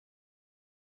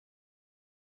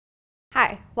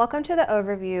Hi, welcome to the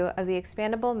overview of the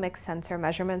Expandable Mixed Sensor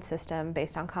Measurement System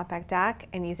based on Compact DAC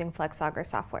and using FlexLogger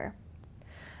software.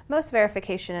 Most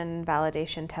verification and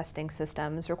validation testing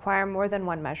systems require more than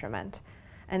one measurement,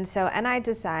 and so NI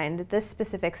designed this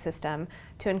specific system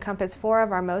to encompass 4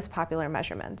 of our most popular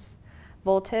measurements: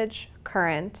 voltage,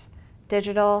 current,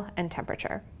 digital, and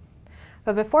temperature.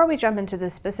 But before we jump into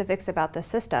the specifics about the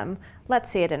system,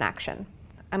 let's see it in action.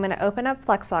 I'm going to open up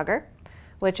FlexLogger,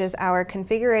 which is our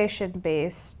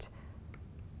configuration-based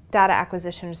data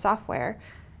acquisition software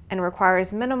and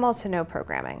requires minimal to no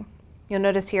programming. You'll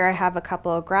notice here I have a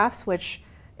couple of graphs, which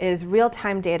is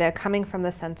real-time data coming from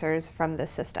the sensors from this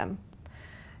system.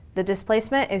 The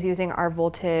displacement is using our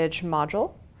voltage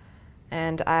module,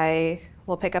 and I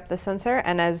will pick up the sensor,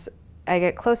 and as I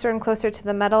get closer and closer to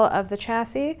the metal of the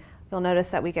chassis, you'll notice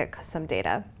that we get some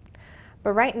data.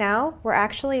 But right now, we're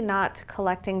actually not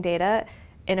collecting data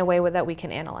in a way that we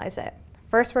can analyze it.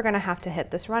 First, we're going to have to hit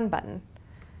this run button.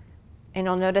 And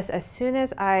you'll notice as soon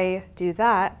as I do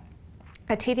that,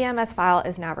 a TDMS file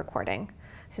is now recording.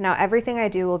 So now everything I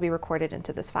do will be recorded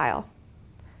into this file.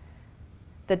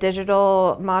 The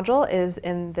digital module is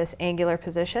in this angular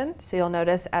position. So you'll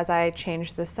notice as I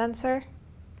change the sensor,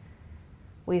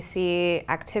 we see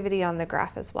activity on the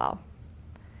graph as well.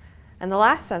 And the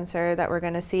last sensor that we're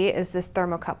going to see is this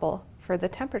thermocouple for the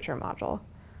temperature module.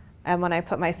 And when I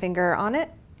put my finger on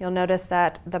it, you'll notice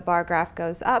that the bar graph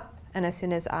goes up, and as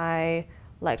soon as I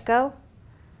let go,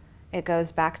 it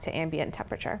goes back to ambient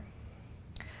temperature.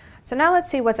 So now let's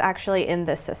see what's actually in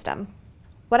this system.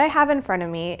 What I have in front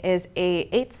of me is a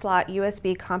 8-slot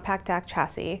USB compact DAC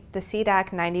chassis, the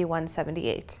CDAC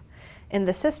 9178. In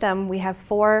the system, we have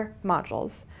 4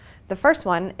 modules. The first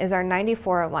one is our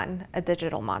 9401, a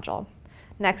digital module.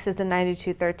 Next is the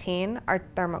 9213, our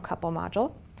thermocouple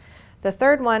module. The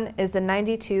third one is the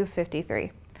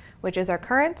 9253, which is our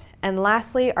current, and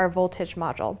lastly, our voltage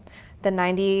module, the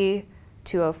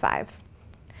 9205.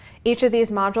 Each of these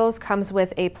modules comes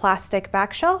with a plastic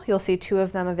back shell. You'll see 2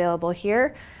 of them available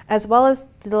here, as well as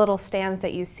the little stands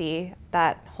that you see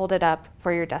that hold it up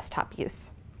for your desktop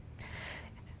use.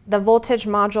 The voltage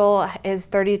module is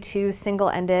 32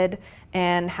 single-ended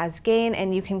and has gain,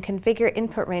 and you can configure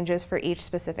input ranges for each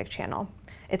specific channel.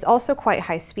 It's also quite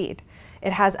high speed.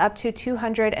 It has up to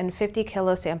 250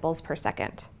 kilosamples per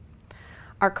second.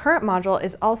 Our current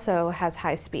module also has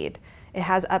high speed. It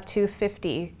has up to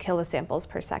 50 kilosamples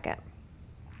per second.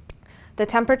 The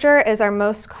temperature is our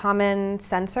most common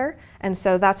sensor, and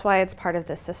so that's why it's part of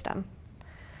this system.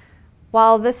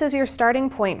 While this is your starting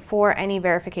point for any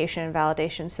verification and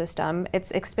validation system,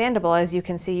 it's expandable. As you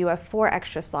can see, you have 4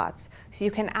 extra slots. So you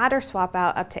can add or swap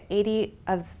out up to 80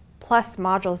 of plus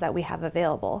modules that we have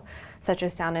available, such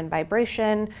as sound and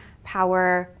vibration,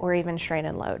 power, or even strain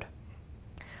and load.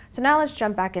 So now let's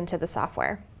jump back into the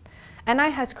software.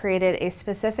 NI has created a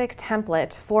specific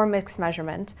template for mixed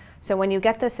measurement, so when you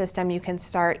get the system, you can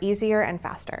start easier and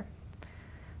faster.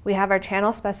 We have our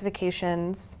channel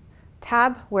specifications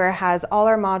tab, where it has all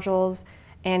our modules,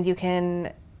 and you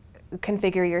can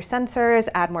configure your sensors,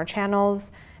 add more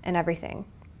channels, and everything.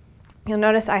 You'll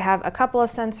notice I have a couple of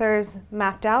sensors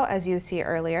mapped out, as you see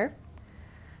earlier.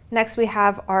 Next, we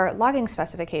have our logging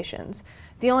specifications.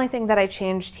 The only thing that I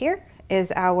changed here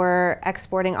is our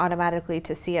exporting automatically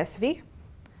to CSV.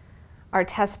 Our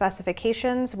test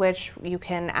specifications, which you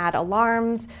can add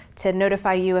alarms to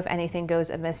notify you if anything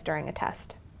goes amiss during a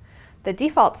test. The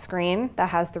default screen that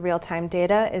has the real-time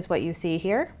data is what you see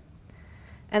here.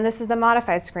 And this is the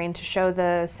modified screen to show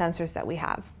the sensors that we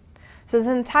have. So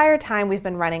the entire time we've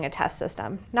been running a test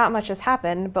system. Not much has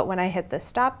happened, but when I hit the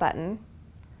stop button,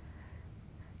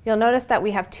 you'll notice that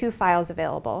we have 2 files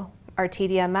available, our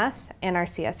TDMS and our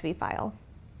CSV file.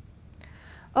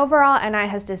 Overall, NI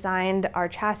has designed our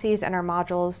chassis and our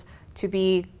modules to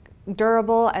be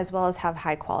durable as well as have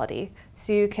high quality.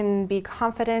 So you can be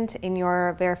confident in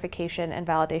your verification and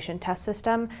validation test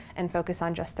system and focus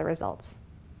on just the results.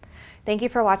 Thank you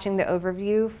for watching the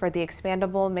overview for the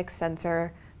Expandable Mixed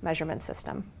Sensor Measurement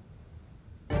System.